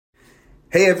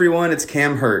Hey everyone, it's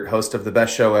Cam Hurt, host of the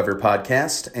Best Show Ever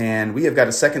podcast, and we have got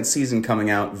a second season coming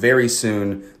out very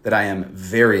soon that I am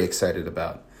very excited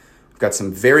about. We've got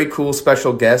some very cool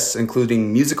special guests,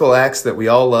 including musical acts that we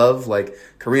all love, like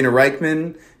Karina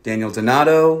Reichman, Daniel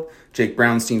Donato, Jake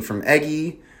Brownstein from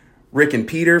Eggy, Rick and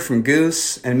Peter from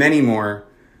Goose, and many more.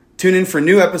 Tune in for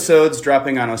new episodes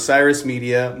dropping on Osiris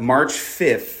Media March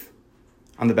 5th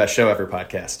on the Best Show Ever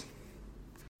podcast.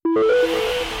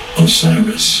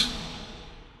 Osiris.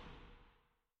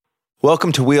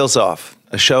 Welcome to Wheels Off,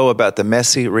 a show about the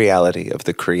messy reality of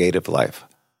the creative life.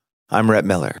 I'm Rhett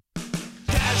Miller.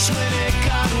 That's when it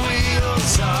got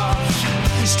wheels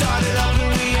off. We started over,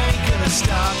 we ain't gonna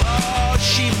stop. Oh,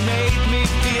 she made me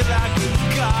feel like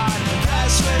a god.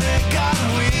 That's when it got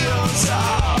wheels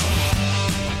off.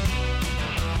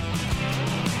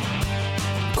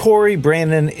 Cory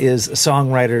Branan is a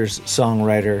songwriter's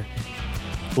songwriter.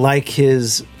 Like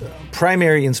his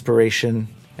primary inspiration,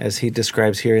 as he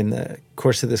describes here in the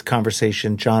course of this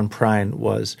conversation, John Prine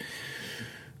was.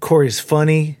 Cory's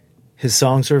funny. His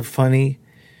songs are funny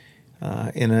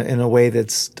in a way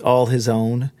that's all his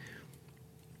own.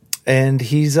 And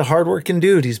he's a hardworking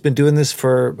dude. He's been doing this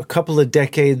for a couple of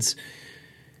decades.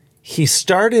 He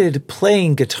started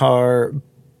playing guitar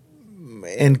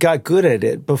and got good at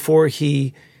it before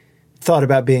he thought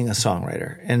about being a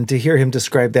songwriter. And to hear him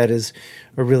describe that is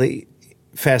a really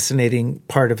fascinating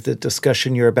part of the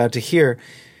discussion you're about to hear.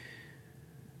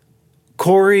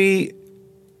 Cory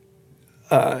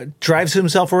drives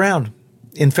himself around.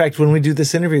 In fact, when we do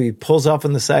this interview, he pulls off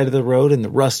on the side of the road in the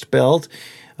Rust Belt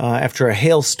after a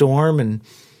hailstorm, and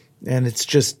it's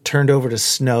just turned over to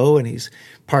snow, and he's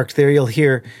parked there. You'll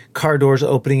hear car doors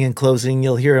opening and closing.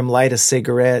 You'll hear him light a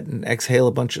cigarette and exhale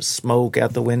a bunch of smoke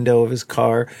out the window of his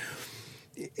car.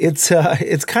 It's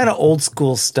kind of old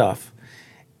school stuff.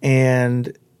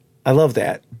 And I love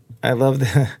that. I love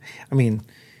the, I mean,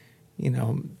 you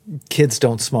know, kids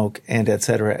don't smoke and et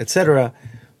cetera, et cetera.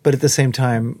 But at the same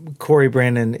time, Cory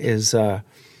Branan is,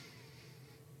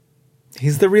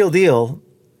 he's the real deal,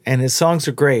 and his songs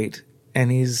are great, and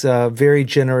he's a very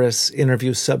generous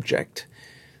interview subject.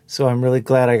 So I'm really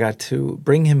glad I got to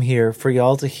bring him here for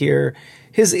y'all to hear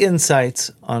his insights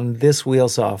on this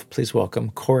Wheels Off. Please welcome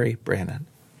Cory Branan.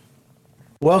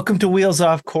 Welcome to Wheels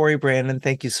Off, Cory Branan.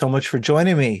 Thank you so much for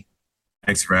joining me.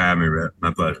 Thanks for having me, Rhett.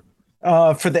 My pleasure.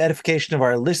 For the edification of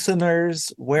our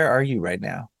listeners, where are you right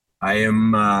now? I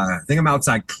am, I think I'm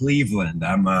outside Cleveland.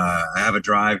 I have a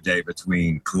drive day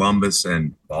between Columbus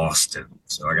and Boston.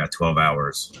 So I got 12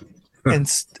 hours. and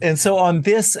so on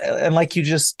this, and like you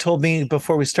just told me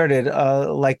before we started,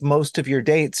 like most of your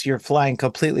dates, you're flying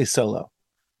completely solo.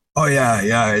 Oh,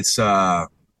 yeah. It's, I've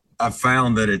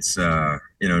found that it's, to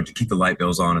keep the light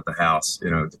bills on at the house,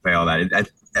 to pay all that.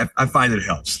 I find it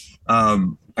helps.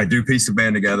 I do piece the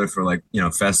band together for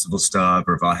festival stuff,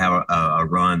 or if I have a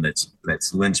run that's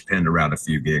linchpinned around a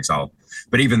few gigs,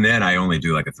 but even then I only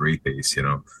do like a 3-piece,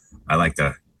 I like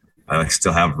to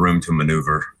still have room to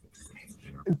maneuver.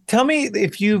 Tell me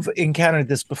if you've encountered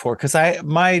this before, because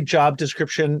my job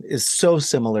description is so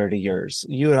similar to yours.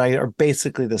 You and I are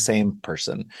basically the same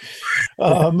person.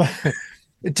 When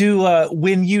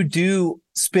you do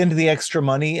spend the extra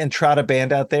money and trot a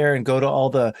band out there and go to all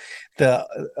the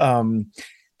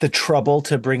trouble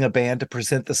to bring a band to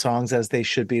present the songs as they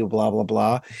should be, blah, blah,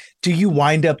 blah, do you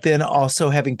wind up then also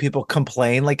having people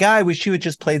complain like, I wish you had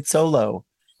just played solo?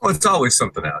 Well, it's always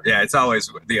something else. Yeah, it's always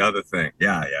the other thing.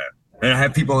 Yeah. And I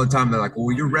have people all the time, they're like,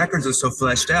 well, your records are so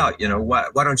fleshed out.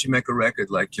 Why don't you make a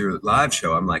record like your live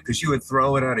show? I'm like, because you would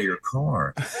throw it out of your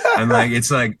car. I'm like,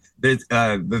 it's like, the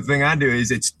thing I do is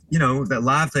that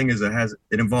live thing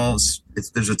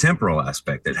there's a temporal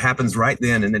aspect that happens right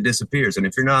then and it disappears. And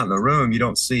if you're not in the room, you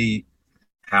don't see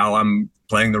how I'm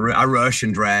playing the room. I rush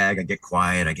and drag, I get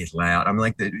quiet, I get loud. I'm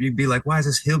like, you'd be like, why is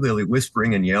this hillbilly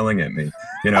whispering and yelling at me?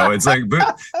 It's like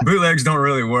bootlegs don't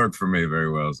really work for me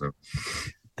very well. So.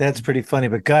 That's pretty funny,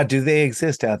 but God, do they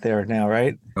exist out there now,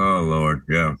 right? Oh Lord,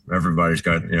 yeah. Everybody's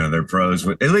got their pros.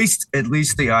 At least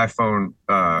the iPhone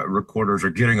recorders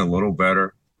are getting a little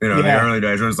better. In the early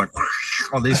days, it was like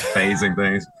all these phasing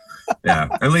things. Yeah,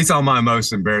 at least all my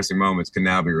most embarrassing moments can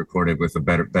now be recorded with a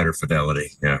better fidelity.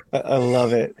 Yeah, I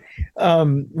love it.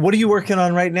 What are you working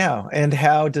on right now, and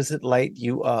how does it light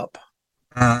you up?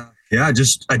 Yeah, I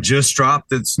just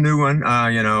dropped this new one.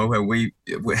 We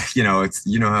it's how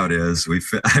it is.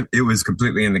 It was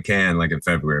completely in the can like in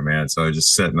February, man. So I was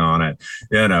just sitting on it.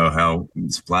 How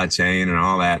supply chain and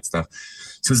all that stuff.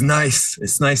 So it's nice.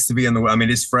 It's nice to be in the. I mean,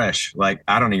 it's fresh. Like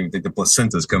I don't even think the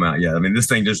placenta's come out yet. I mean, this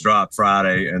thing just dropped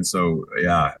Friday, and so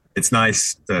yeah, it's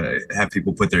nice to have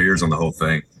people put their ears on the whole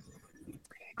thing.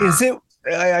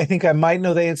 I think I might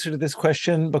know the answer to this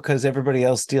question because everybody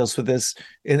else deals with this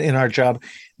in our job.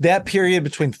 That period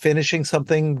between finishing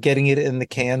something, getting it in the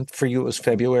can, for you it was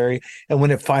February, and when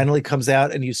it finally comes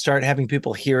out and you start having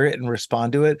people hear it and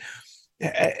respond to it,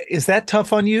 is that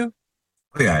tough on you?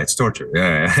 Oh, yeah, it's torture.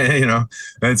 Yeah, you know,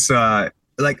 it's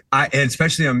like and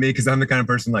especially on me because I'm the kind of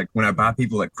person like when I buy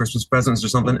people like Christmas presents or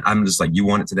something, I'm just like, you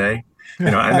want it today,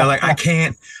 you know, and they're like, I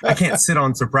can't sit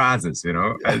on surprises, you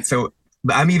know, and so.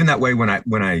 But I'm even that way when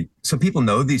I so people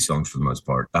know these songs for the most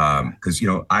part because you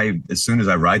know as soon as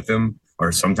I write them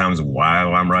or sometimes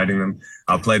while I'm writing them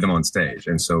I'll play them on stage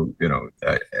and so you know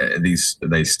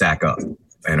they stack up,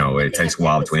 you know, it takes a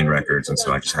while between records and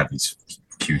so I just have these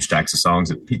huge stacks of songs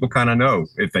that people kind of know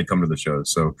if they come to the show,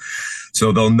 so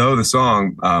they'll know the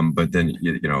song but then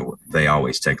you know they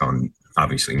always take on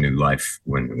obviously new life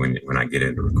when I get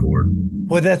in to record.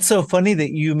 Well, that's so funny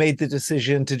that you made the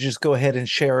decision to just go ahead and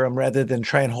share them rather than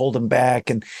try and hold them back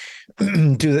and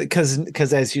do that.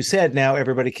 Because as you said, now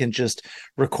everybody can just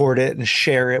record it and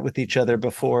share it with each other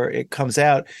before it comes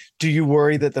out. Do you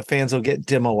worry that the fans will get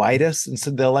demoitis and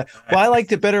so they'll like, well, I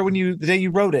liked it better the day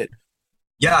you wrote it?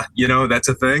 Yeah, you know, that's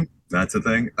a thing. That's a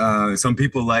thing. Some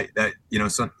people like that, you know,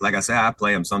 like I say, I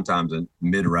play them sometimes in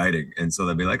mid-writing. And so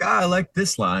they'll be like, I like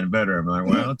this line better. I'm like,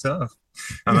 well, tough.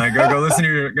 I'm like, go listen to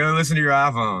your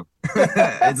iPhone.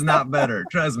 It's not better.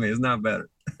 Trust me, it's not better.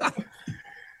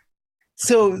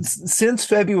 So since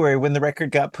February, when the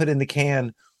record got put in the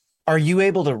can, are you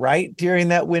able to write during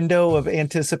that window of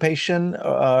anticipation?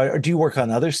 Or do you work on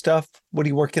other stuff? What are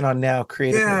you working on now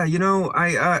creatively? Yeah, you know,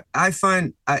 I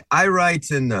find I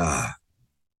write and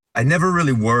I never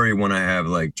really worry when I have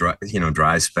like dry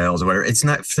spells or whatever. It's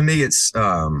not for me. It's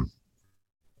I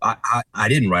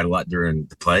didn't write a lot during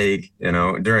the plague. You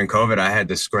know, during COVID, I had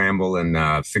to scramble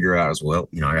and figure out as well.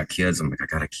 You know, I got kids. I'm like, I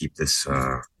got to keep this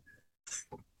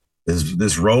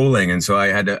this rolling, and so I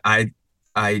had to.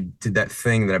 I did that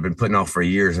thing that I've been putting off for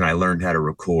years, and I learned how to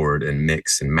record and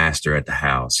mix and master at the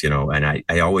house, you know, and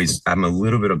I'm a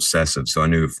little bit obsessive. So I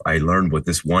knew if I learned what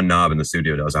this one knob in the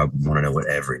studio does, I want to know what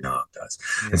every knob does.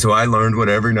 And so I learned what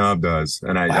every knob does.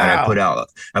 And I put out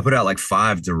like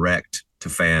 5 direct to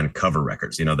fan cover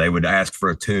records. You know, they would ask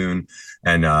for a tune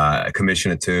and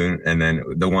commission a tune. And then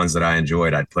the ones that I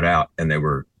enjoyed, I'd put out, and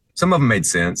some of them made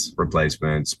sense,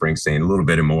 Replacement, Springsteen, a little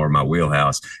bit more in my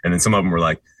wheelhouse. And then some of them were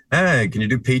like, hey, can you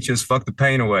do Peaches? Fuck the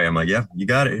Pain Away. I'm like, yeah, you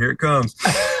got it. Here it comes.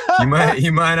 You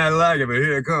might not like it, but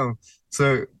here it comes.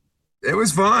 So it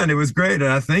was fun. It was great.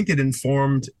 And I think it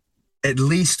informed, at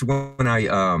least when I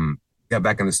got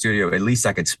back in the studio, at least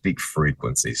I could speak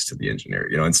frequencies to the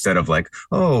engineer, you know, instead of like,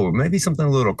 oh, maybe something a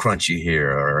little crunchy here,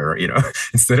 or you know,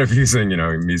 instead of using, you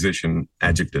know, musician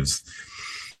adjectives.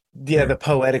 Yeah, the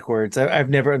poetic words. I've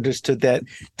never understood that.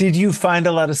 Did you find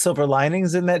a lot of silver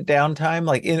linings in that downtime?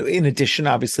 Like in addition,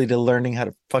 obviously, to learning how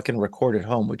to fucking record at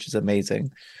home, which is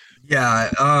amazing. Yeah.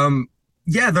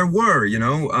 Yeah, there were, you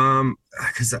know,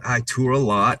 because I tour a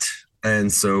lot.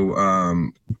 And so,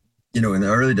 you know, in the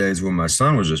early days when my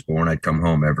son was just born, I'd come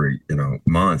home every, you know,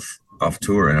 month off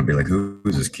tour, and I'd be like,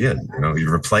 who's this kid? You know, you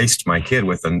replaced my kid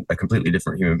with a completely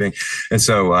different human being. And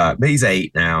so, but he's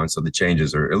 8 now. And so the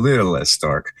changes are a little less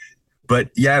stark, but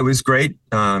yeah, it was great.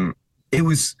 It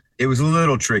was a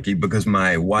little tricky because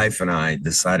my wife and I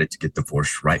decided to get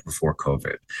divorced right before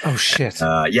COVID. Oh shit.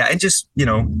 Yeah. And just, you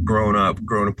know, growing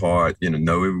apart, you know,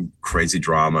 no crazy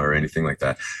drama or anything like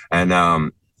that.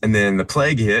 And then the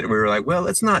plague hit, and we were like, well,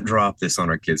 let's not drop this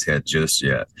on our kids' head just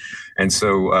yet. And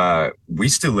so we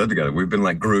still live together. We've been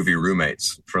like groovy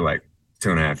roommates for like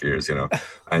 2.5 years, you know.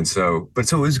 And so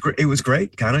it was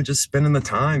great kind of just spending the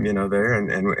time, you know, there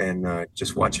and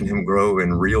just watching him grow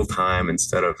in real time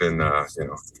instead of in, you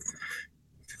know,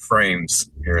 frames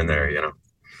here and there, you know.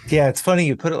 Yeah, it's funny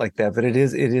you put it like that, but it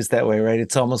is that way, right?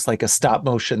 It's almost like a stop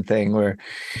motion thing where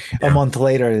a month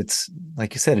later, it's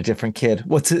like you said, a different kid.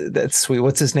 That's sweet.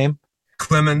 What's his name?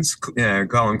 Clemens. Yeah,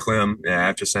 call him Clem. Yeah,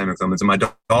 after Samuel Clemens. And my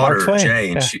daughter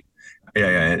Jane.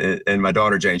 Yeah. And my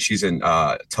daughter Jane, she's in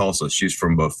Tulsa. She's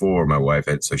from before my wife,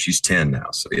 so she's 10 now.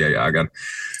 So yeah, I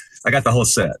got the whole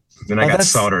set. Then I got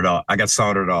soldered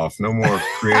off. No more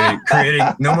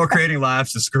creating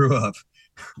lives to screw up.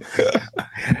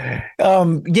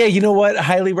 Yeah, you know what?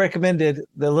 Highly recommended.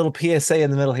 The little PSA in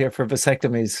the middle here for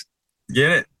vasectomies. Get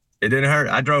it? It didn't hurt.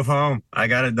 I drove home. I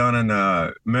got it done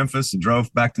in Memphis and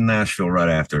drove back to Nashville right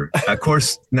after. Of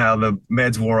course, now the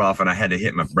meds wore off and I had to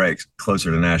hit my brakes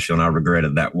closer to Nashville, and I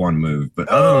regretted that one move. But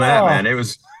other than that, man, it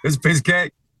was a piece of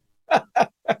cake.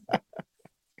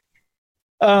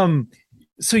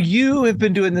 So you have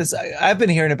been doing this. I've been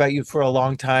hearing about you for a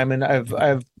long time, and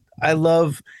I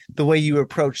love the way you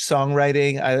approach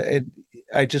songwriting.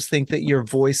 I just think that your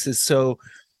voice is so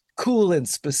cool and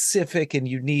specific and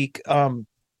unique.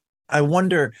 I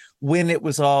wonder when it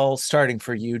was all starting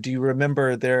for you. Do you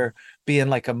remember there being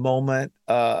like a moment?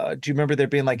 Do you remember there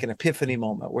being like an epiphany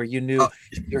moment where you knew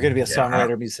you're going to be a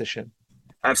songwriter, musician?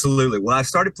 Absolutely. Well, I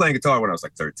started playing guitar when I was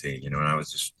like 13, and I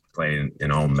was just playing,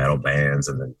 metal bands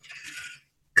and then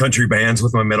country bands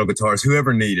with my metal guitars,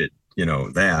 whoever needed,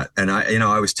 that. And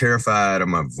I was terrified of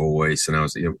my voice, and I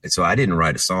was, so I didn't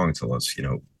write a song until I was,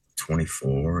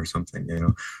 24 or something,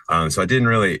 so I didn't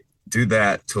really do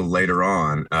that till later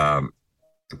on.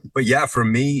 But yeah, for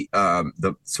me,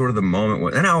 the sort of the moment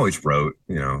was, and I always wrote,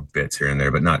 bits here and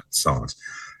there, but not songs.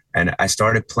 And I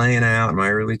started playing out in my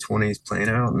early 20s, playing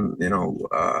out and,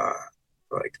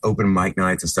 like open mic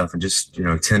nights and stuff, and just,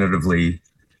 tentatively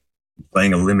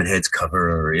playing a Lemonheads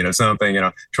cover or, something,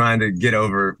 trying to get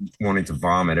over wanting to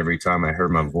vomit every time I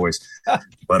heard my voice.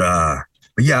 But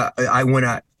yeah,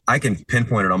 I can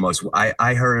pinpoint it almost.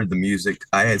 I heard the music.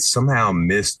 I had somehow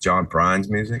missed John Prine's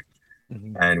music.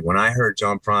 Mm-hmm. And when I heard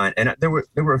John Prine, and there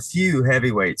were a few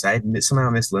heavyweights. I had somehow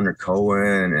missed Leonard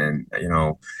Cohen and,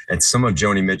 and some of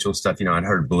Joni Mitchell's stuff. I'd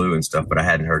heard Blue and stuff, but I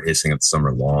hadn't heard Hissing of the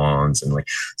Summer Lawns. And like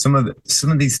some of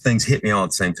these things hit me all at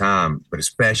the same time, but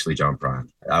especially John Prine.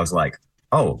 I was like,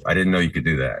 oh, I didn't know you could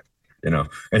do that.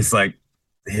 It's like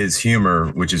his humor,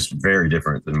 which is very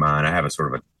different than mine. I have a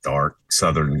sort of a dark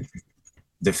Southern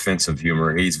defensive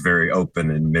humor. He's very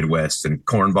open and Midwest and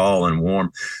cornball and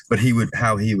warm, but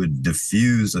how he would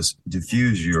diffuse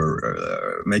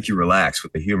your make you relax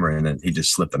with the humor, and then he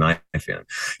just slipped the knife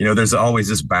in. There's always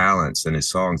this balance in his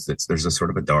songs. There's a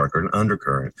sort of a dark or an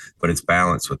undercurrent, but it's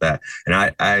balanced with that. And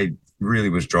I really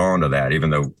was drawn to that, even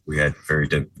though we had very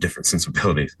different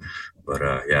sensibilities. But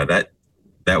yeah,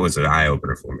 that was an eye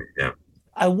opener for me. Yeah.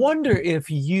 I wonder if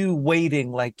you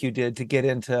waiting like you did to get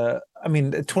into,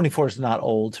 24 is not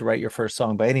old to write your first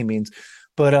song by any means,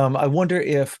 but I wonder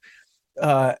if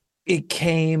it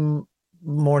came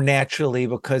more naturally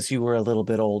because you were a little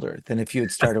bit older than if you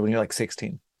had started when you're like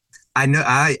 16. I know,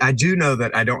 I do know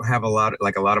that I don't have a lot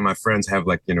of my friends have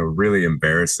really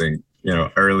embarrassing,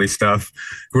 early stuff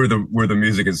where the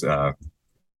music is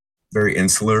very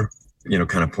insular.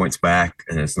 Kind of points back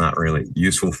and it's not really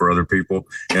useful for other people,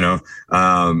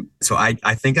 So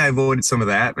I think I avoided some of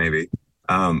that maybe.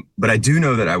 But I do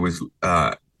know that I was,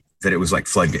 that it was like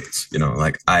floodgates, when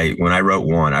I wrote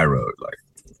one, I wrote like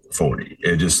 40.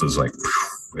 It just was like,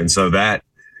 and so that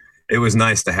it was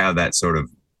nice to have that sort of,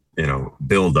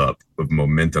 build up of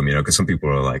momentum, because some people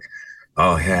are like,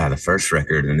 oh yeah, the first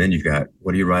record. And then you've got,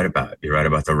 what do you write about? You write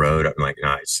about the road. I'm like,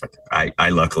 nice. I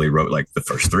luckily wrote like the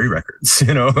first 3 records,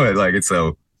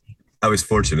 so I was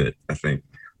fortunate, I think.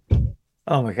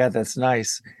 Oh my God, that's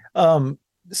nice.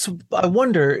 So I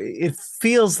wonder, it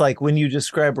feels like when you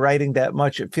describe writing that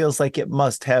much, it feels like it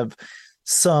must have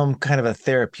some kind of a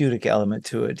therapeutic element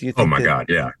to it. Do you think? Oh my God.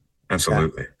 Yeah,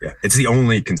 absolutely. Yeah. It's the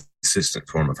only consistent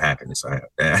form of happiness I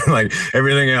have. Like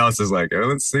everything else is like, oh,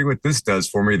 let's see what this does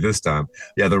for me this time.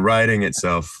 Yeah, the writing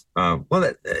itself. The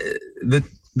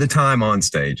time on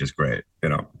stage is great.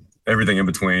 Everything in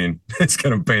between, it's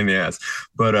kind of a pain in the ass.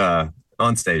 But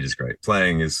on stage is great.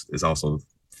 Playing is also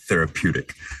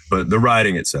therapeutic. But the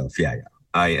writing itself, yeah.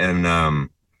 And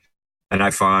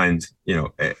I find,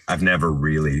 I've never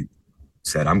really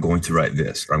said I'm going to write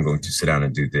this or I'm going to sit down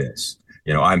and do this.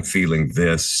 I'm feeling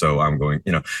this, so I'm going,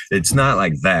 it's not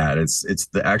like that. It's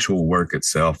the actual work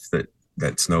itself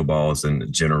that snowballs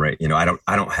and generate, I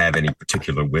don't have any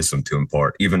particular wisdom to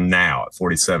impart. Even now at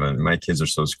 47, my kids are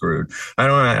so screwed.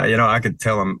 I could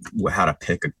tell them how to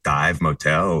pick a dive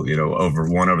motel, over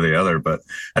one over the other, but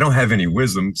I don't have any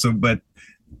wisdom. So, but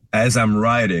as I'm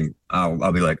writing,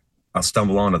 I'll be like, I'll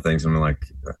stumble onto things and I'm like,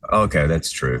 okay,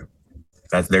 that's true.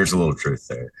 There's a little truth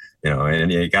there,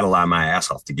 and you got to lie my ass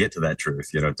off to get to that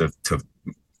truth,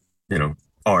 to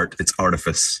art, it's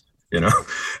artifice, and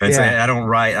yeah. So I don't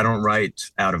write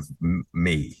out of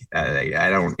me. I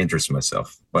don't interest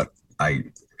myself, but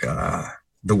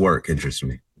the work interests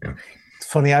me. Yeah. It's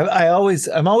funny.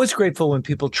 I'm always grateful when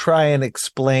people try and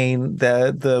explain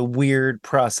the weird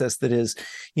process that is,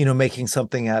 making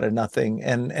something out of nothing,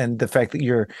 and the fact that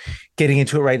you're getting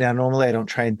into it right now. Normally, I don't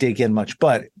try and dig in much,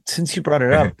 but since you brought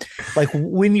it up, like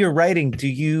when you're writing, do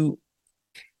you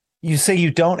say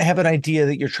you don't have an idea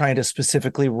that you're trying to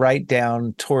specifically write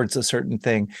down towards a certain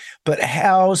thing, but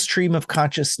how stream of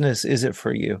consciousness is it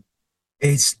for you?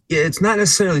 It's not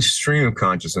necessarily stream of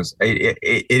consciousness. It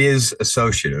is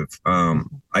associative.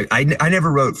 I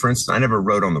never wrote, for instance, I never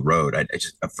wrote on the road. I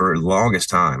just, for the longest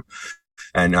time.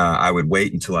 And I would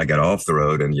wait until I got off the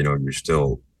road and, you're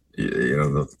still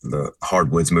the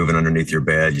hardwoods moving underneath your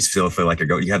bed. You still feel like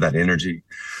you have that energy.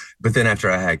 But then after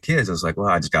I had kids, I was like, well,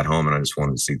 I just got home and I just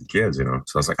wanted to see the kids, So I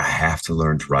was like, I have to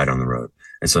learn to write on the road.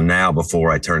 And so now before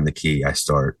I turn the key, I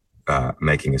start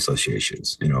making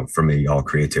associations. For me, all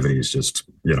creativity is just,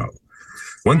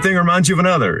 one thing reminds you of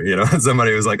another.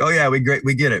 Somebody was like, oh yeah, we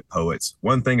get it, poets.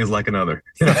 One thing is like another.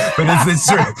 But it's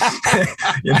true.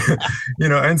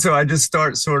 And so I just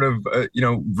start sort of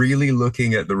really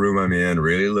looking at the room I'm in,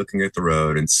 really looking at the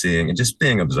road and seeing and just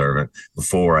being observant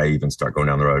before I even start going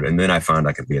down the road. And then I find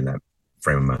I can be in that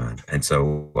frame of mind. And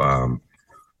so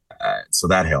so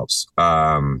that helps.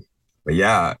 But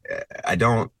yeah, I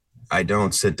don't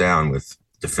sit down with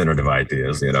definitive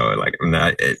ideas,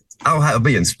 I'll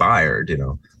be inspired,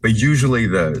 but usually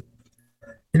the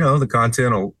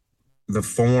content the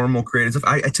form will create itself.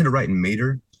 I tend to write in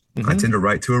meter. Mm-hmm. I tend to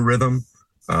write to a rhythm.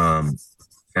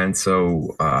 And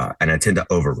so, and I tend to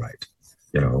overwrite,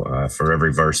 for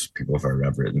every verse, people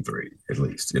have written 3 at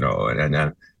least,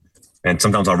 and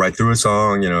sometimes I'll write through a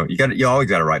song, you always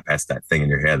got to write past that thing in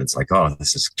your head. It's like, oh,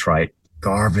 this is trite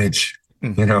garbage,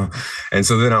 mm-hmm. And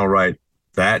so then I'll write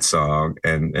that song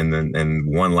and then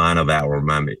one line of that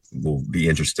will be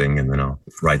interesting, and then I'll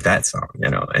write that song,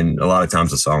 and a lot of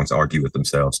times the songs argue with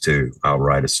themselves too. I'll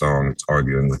write a song that's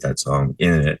arguing with that song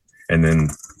in it, and then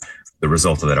the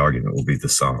result of that argument will be the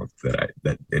song that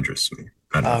interests me.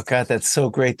 Oh God, that's so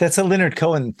great. That's a Leonard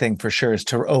Cohen thing for sure, is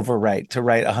to overwrite, to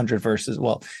write 100 verses,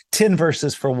 10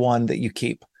 verses for one that you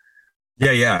keep.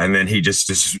 Yeah. And then he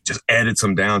just edits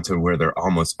them down to where they're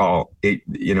almost all,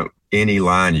 any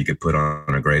line you could put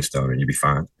on a gravestone and you'd be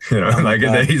fine.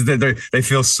 They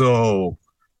feel so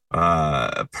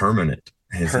permanent.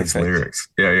 His lyrics.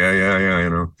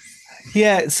 Yeah.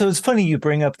 Yeah. So it's funny you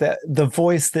bring up that the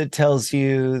voice that tells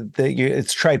you that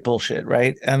it's trite bullshit,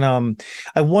 right? And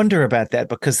I wonder about that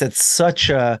because that's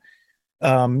such a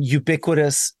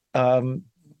ubiquitous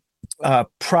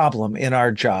problem in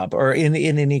our job, or in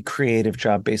any creative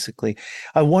job, basically.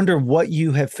 I wonder what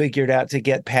you have figured out to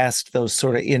get past those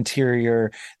sort of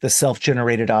interior, the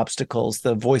self-generated obstacles,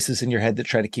 the voices in your head that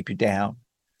try to keep you down.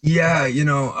 Yeah, you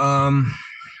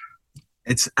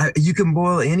can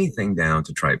boil anything down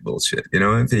to trite bullshit.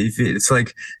 It's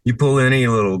like you pull any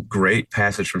little great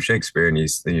passage from Shakespeare and you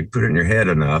put it in your head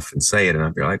enough and say it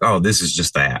enough, you're like, oh, this is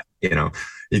just that. You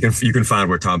can find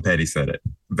where Tom Petty said it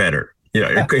better.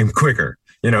 Quicker,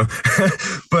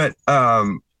 but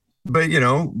then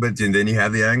you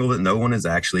have the angle that no one has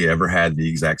actually ever had the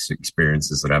exact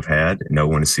experiences that I've had. No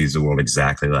one sees the world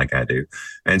exactly like I do.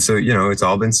 And so, it's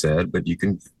all been said, but you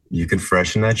can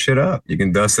freshen that shit up. You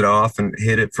can dust it off and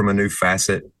hit it from a new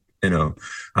facet, and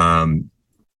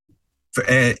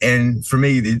for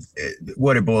me,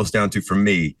 what it boils down to for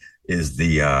me is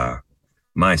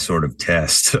my sort of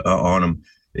test on them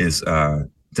is,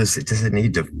 does it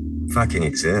need to fucking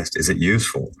exist? Is it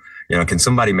useful? Can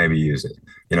somebody maybe use it?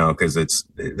 Because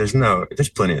there's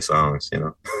plenty of songs,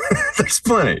 there's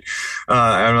plenty.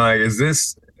 I'm like, is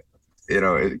this,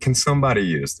 can somebody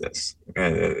use this?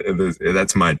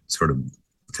 That's my sort of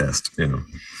test,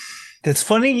 It's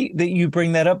funny that you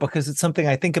bring that up because it's something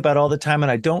I think about all the time,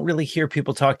 and I don't really hear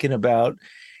people talking about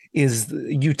is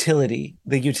the utility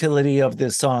of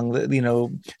this song,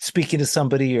 speaking to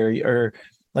somebody or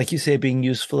like you say, being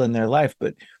useful in their life,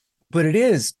 but it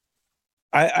is.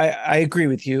 I agree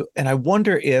with you, and I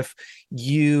wonder if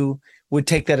you would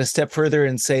take that a step further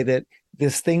and say that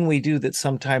this thing we do that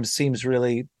sometimes seems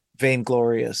really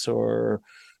vainglorious or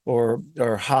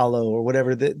hollow or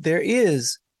whatever, that there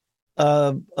is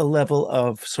a level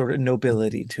of sort of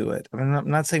nobility to it. I mean,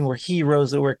 I'm not saying we're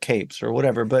heroes that wear capes or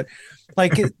whatever, but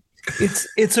like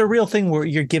it's a real thing where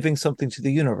you're giving something to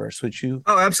the universe, which you...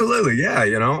 Oh, absolutely. Yeah.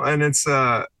 And it's,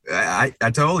 I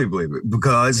totally believe it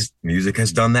because music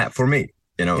has done that for me.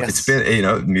 Yes. It's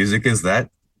been, music is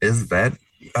that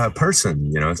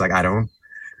person, it's like,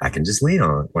 I can just lean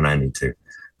on it when I need to,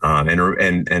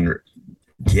 and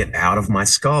get out of my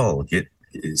skull,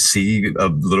 see a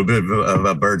little bit of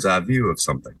a bird's eye view of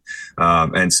something.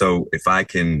 And so if I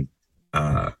can,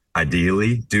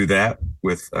 ideally do that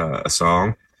with a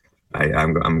song,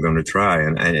 I'm going to try.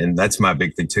 And that's my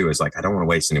big thing too, is like, I don't want to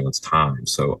waste anyone's time.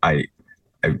 So I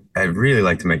really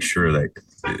like to make sure that,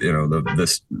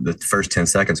 the first 10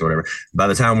 seconds or whatever, by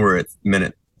the time we're at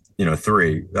minute,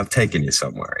 3, I've taken you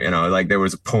somewhere, like there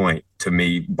was a point to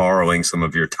me borrowing some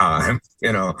of your time,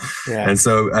 Yeah. And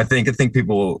so I think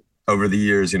people over the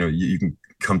years, you can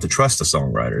come to trust a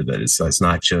songwriter that it's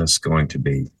not just going to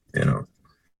be,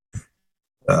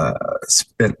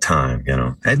 spent time,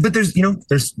 but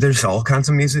there's all kinds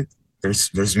of music.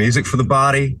 There's music for the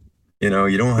body. You know,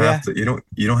 you don't have Yeah. to,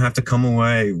 you don't have to come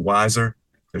away wiser.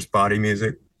 There's body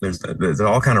music. There's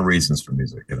all kind of reasons for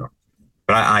music, you know.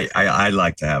 But I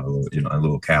like to have a little, a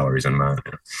little calories in mind.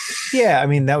 You know? Yeah, I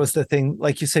mean, that was the thing.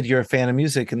 Like you said, you're a fan of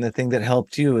music, and the thing that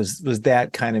helped you was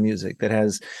that kind of music that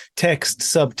has text,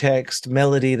 subtext,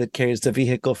 melody that carries the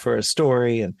vehicle for a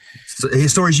story, and So,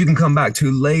 stories you can come back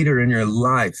to later in your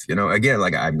life. You know, again,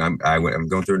 like I'm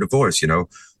going through a divorce. You know,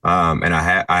 and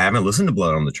I haven't listened to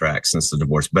Blood on the Track since the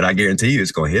divorce, but I guarantee you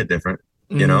it's going to hit different.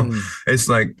 You know, it's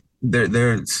like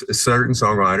there's certain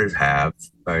songwriters have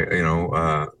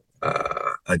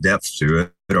a depth to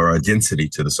it or a density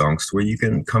to the songs where you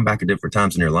can come back at different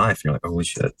times in your life. And you're like, holy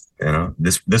shit, you know,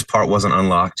 this part wasn't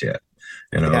unlocked yet.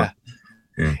 You know.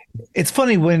 Yeah. It's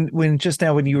funny when just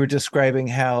now when you were describing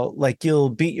how like you'll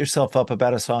beat yourself up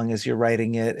about a song as you're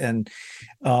writing it, and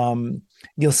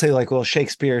you'll say like, well,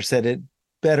 Shakespeare said it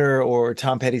better, or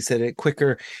Tom Petty said it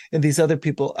quicker, and these other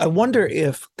people. I wonder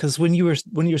if, because when you were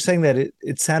saying that,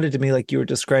 it sounded to me like you were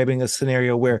describing a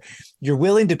scenario where you're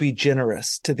willing to be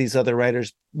generous to these other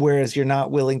writers, whereas you're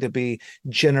not willing to be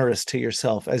generous to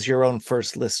yourself as your own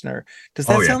first listener. Does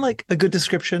that sound like a good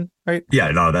description? Right?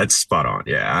 Yeah, no, that's spot on.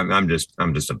 Yeah, I'm just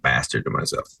a bastard to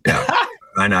myself. Yeah.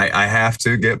 And I have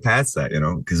to get past that, you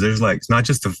know, because there's like, it's not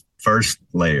just the first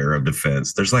layer of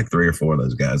defense. There's like 3 or 4 of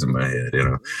those guys in my head, you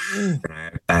know,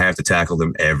 and I have to tackle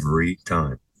them every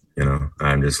time, you know.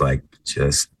 I'm just like,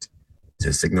 just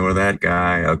ignore that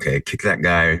guy. Okay, kick that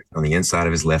guy on the inside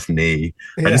of his left knee.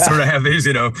 Yeah. I just sort of have these,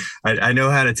 you know, I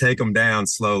know how to take them down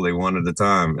slowly, one at a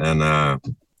time. And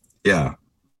yeah,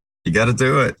 you got to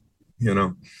do it, you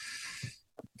know.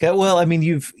 Yeah, well, I mean,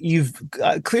 you've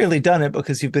clearly done it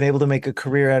because you've been able to make a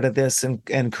career out of this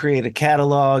and create a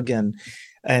catalog and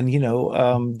you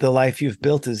know, the life you've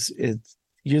built is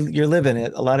you're living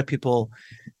it. A lot of people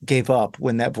gave up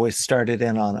when that voice started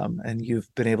in on them, and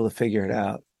you've been able to figure it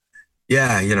out.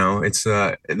 Yeah, you know, it's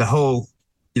the whole,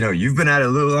 you know, you've been at it a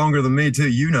little longer than me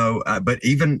too, you know, but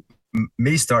even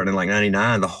me starting in like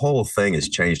 99, the whole thing has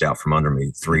changed out from under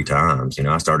me 3 times. You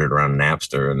know, I started around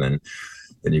Napster, and then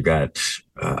you got,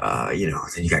 you know,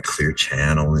 then you got Clear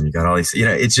Channel, and you got all these, you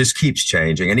know, it just keeps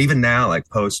changing. And even now, like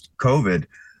post-COVID,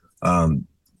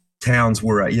 towns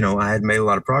where, you know, I had made a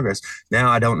lot of progress. Now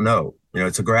I don't know, you know,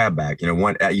 it's a grab bag, you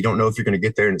know, you don't know if you're going to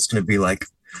get there and it's going to be like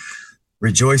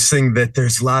rejoicing that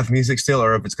there's live music still,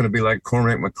 or if it's going to be like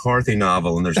Cormac McCarthy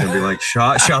novel and there's going to be like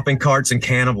shopping carts and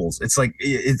cannibals. It's like,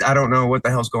 I don't know what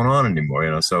the hell's going on anymore, you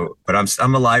know? So, but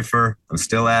I'm a lifer. I'm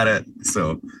still at it.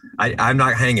 So I'm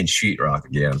not hanging sheetrock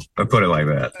again. I put it like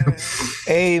that.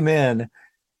 Amen.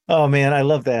 Oh man, I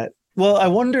love that. Well, I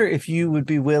wonder if you would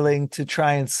be willing to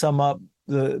try and sum up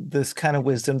this kind of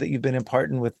wisdom that you've been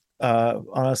imparting with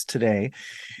on us today.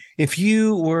 If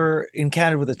you were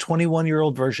encountered with a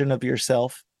 21-year-old version of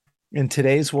yourself in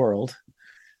today's world,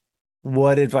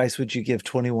 what advice would you give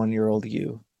 21-year-old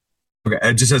you?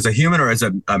 Okay, just as a human or as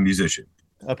a musician?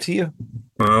 Up to you.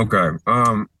 Okay.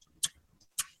 I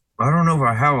don't know if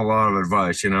I have a lot of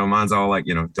advice, you know. Mine's all like,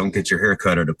 you know, don't get your hair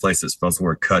cut at a place that's supposed to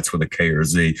wear cuts with a K or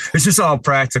Z. It's just all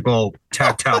practical,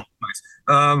 tactile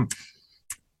advice.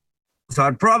 So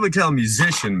I'd probably tell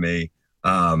musician me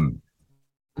to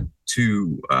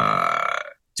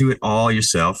do it all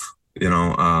yourself, you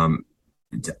know,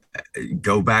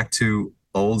 go back to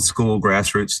old school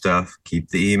grassroots stuff, keep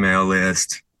the email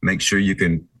list, make sure you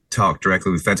can talk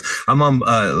directly with fans. I'm on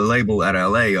a label at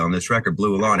LA on this record,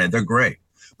 Blue Alon, and they're great.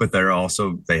 But they're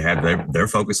also, they have their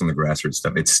focus on the grassroots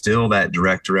stuff. It's still that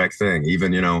direct thing.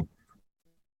 Even, you know,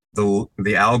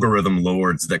 the algorithm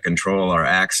lords that control our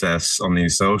access on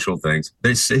these social things,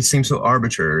 it seems so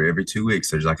arbitrary. Every 2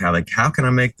 weeks, there's like, how can I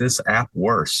make this app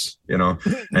worse? You know?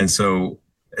 And so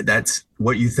that's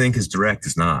what you think is direct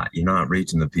is not. You're not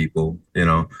reaching the people, you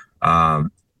know?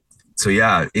 So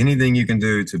yeah, anything you can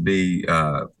do to be,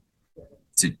 to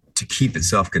keep it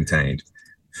self-contained.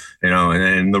 You know, and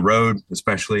then the road,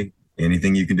 especially,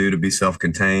 anything you can do to be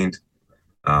self-contained.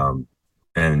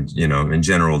 And, you know, in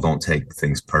general, don't take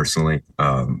things personally.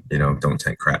 You know, don't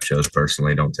take crap shows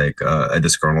personally. Don't take a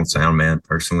disgruntled sound man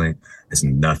personally. It's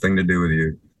nothing to do with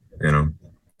you. You know,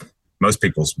 most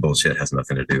people's bullshit has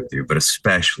nothing to do with you, but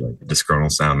especially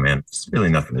disgruntled sound man, it's really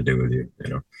nothing to do with you, you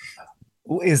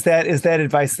know. Is that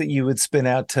advice that you would spin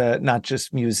out to not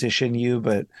just musician you,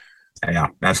 but... Yeah,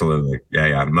 absolutely.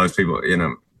 Yeah. Most people, you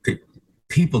know,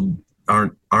 people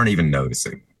aren't even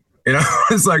noticing. You know,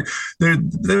 it's like they're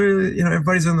you know,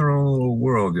 everybody's in their own little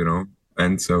world, you know,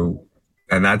 and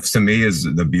that to me is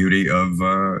the beauty of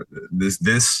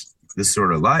this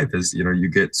sort of life is, you know, you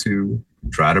get to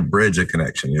try to bridge a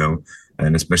connection, you know,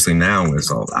 and especially now when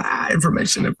it's all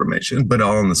information, but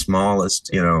all in the smallest,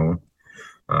 you know,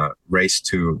 race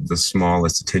to the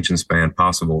smallest attention span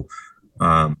possible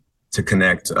to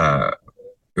connect. The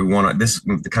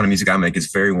kind of music I make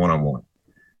is very one-on-one.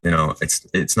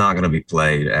 It's not going to be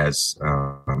played as,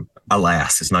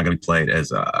 alas, it's not going to be played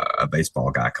as a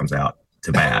baseball guy comes out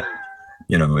to bat.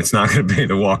 It's not going to be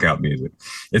the walkout music.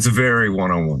 It's very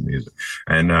one-on-one music.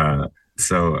 And that's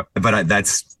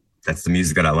the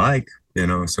music that I like,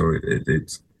 so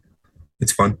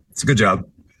it's fun. It's a good job.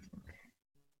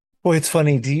 Boy, it's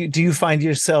funny. Do you find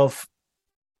yourself,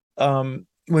 when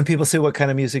people say, what kind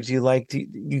of music do you like? Do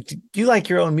you like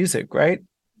your own music, right?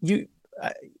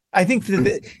 I think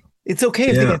that it's okay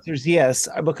if the answer is yes,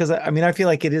 because I feel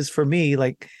like it is for me.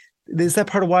 Like, is that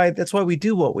part of that's why we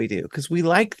do what we do, because we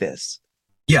like this.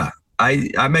 Yeah.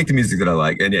 I make the music that I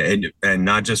like, and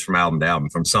not just from album to album,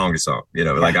 from song to song.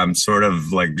 Like I'm sort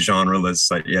of like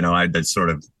genreless.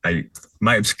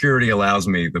 My obscurity allows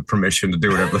me the permission to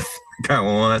do whatever the fuck I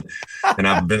want, and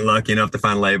I've been lucky enough to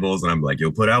find labels, and I'm like,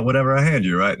 you'll put out whatever I hand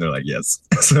you, right? And they're like, yes.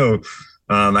 So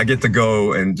I get to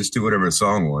go and just do whatever a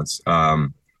song wants. So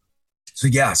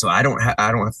I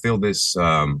don't feel this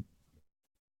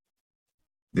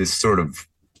this sort of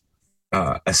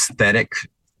aesthetic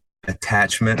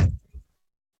attachment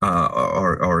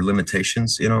or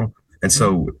limitations, and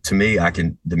so to me,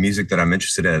 the music that I'm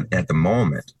interested in at the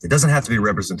moment, it doesn't have to be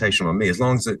representational of me, as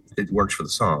long as it works for the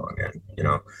song. And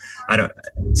I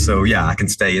can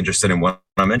stay interested in what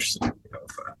I'm interested in.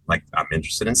 Like I'm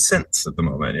interested in synths at the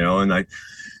moment, and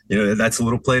that's a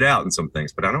little played out in some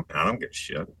things, but I don't give a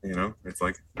shit. It's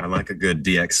like I like a good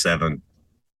DX7,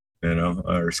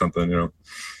 or something.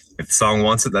 If the song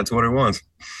wants it, that's what it wants.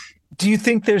 Do you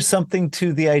think there's something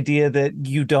to the idea that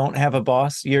you don't have a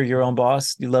boss? You're your own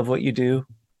boss. You love what you do.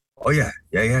 Oh yeah.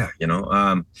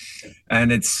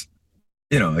 And it's,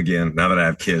 again, now that I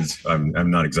have kids, I'm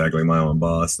not exactly my own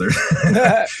boss.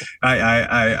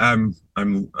 I'm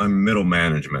middle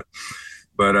management,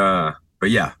 but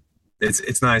yeah,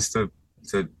 it's nice to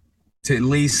at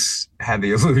least have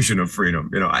the illusion of freedom.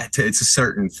 It's a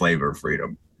certain flavor of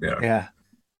freedom. Yeah.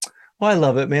 Well, I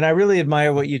love it, man. I really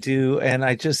admire what you do. And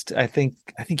I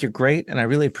think you're great. And I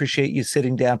really appreciate you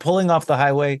sitting down, pulling off the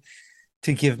highway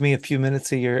to give me a few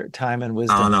minutes of your time and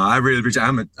wisdom. Oh no, I really appreciate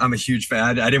it. I'm a huge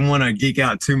fan. I didn't want to geek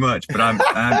out too much, but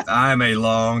I'm a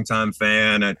long time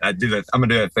fan. I do that. I'm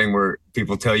gonna do that thing where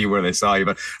people tell you where they saw you.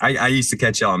 But I used to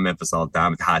catch y'all in Memphis all the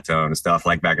time with High Tone and stuff,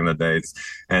 like back in the days.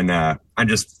 And I'm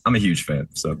a huge fan.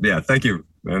 So yeah, thank you.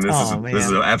 And this is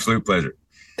an absolute pleasure.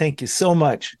 Thank you so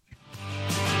much.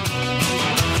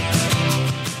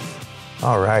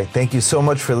 All right. Thank you so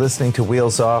much for listening to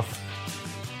Wheels Off.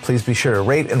 Please be sure to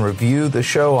rate and review the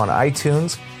show on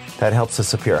iTunes. That helps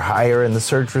us appear higher in the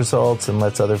search results and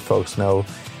lets other folks know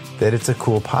that it's a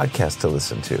cool podcast to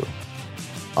listen to.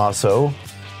 Also,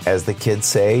 as the kids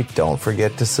say, don't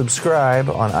forget to subscribe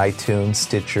on iTunes,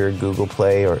 Stitcher, Google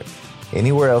Play, or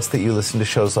anywhere else that you listen to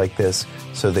shows like this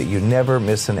so that you never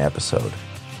miss an episode.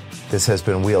 This has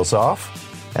been Wheels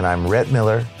Off, and I'm Rhett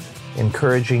Miller,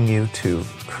 encouraging you to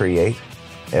create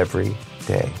every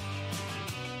day.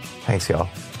 Thanks, y'all.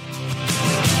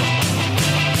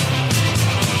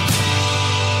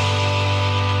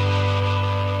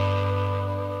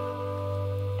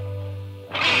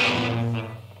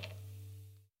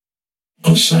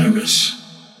 Osiris.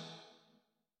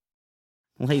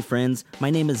 Well, hey friends, my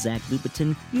name is Zach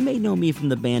Lupetin. You may know me from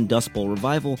the band Dust Bowl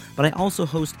Revival, but I also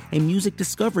host a music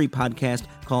discovery podcast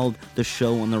called The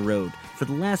Show on the Road. For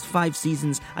the last 5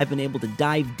 seasons, I've been able to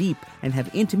dive deep and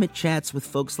have intimate chats with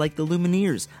folks like the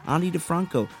Lumineers, Ani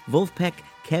DeFranco, Wolfpack,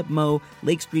 Keb Mo,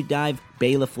 Lake Street Dive,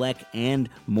 Bela Fleck, and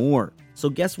more. So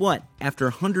guess what? After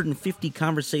 150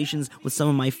 conversations with some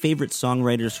of my favorite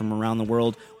songwriters from around the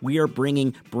world, we are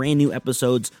bringing brand new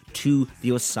episodes to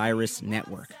the Osiris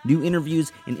Network. New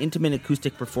interviews and intimate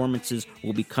acoustic performances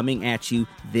will be coming at you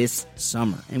this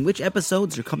summer. And which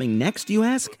episodes are coming next, you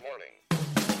ask?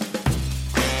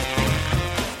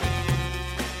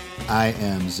 I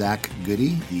am Zach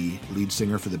Goody, the lead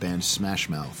singer for the band Smash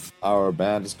Mouth. Our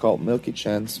band is called Milky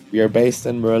Chance. We are based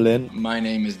in Berlin. My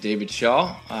name is David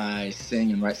Shaw. I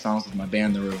sing and write songs with my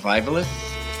band, The Revivalists.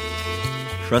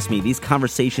 Trust me, these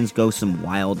conversations go some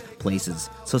wild places.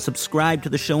 So subscribe to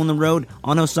The Show on the Road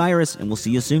on Osiris, and we'll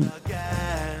see you soon.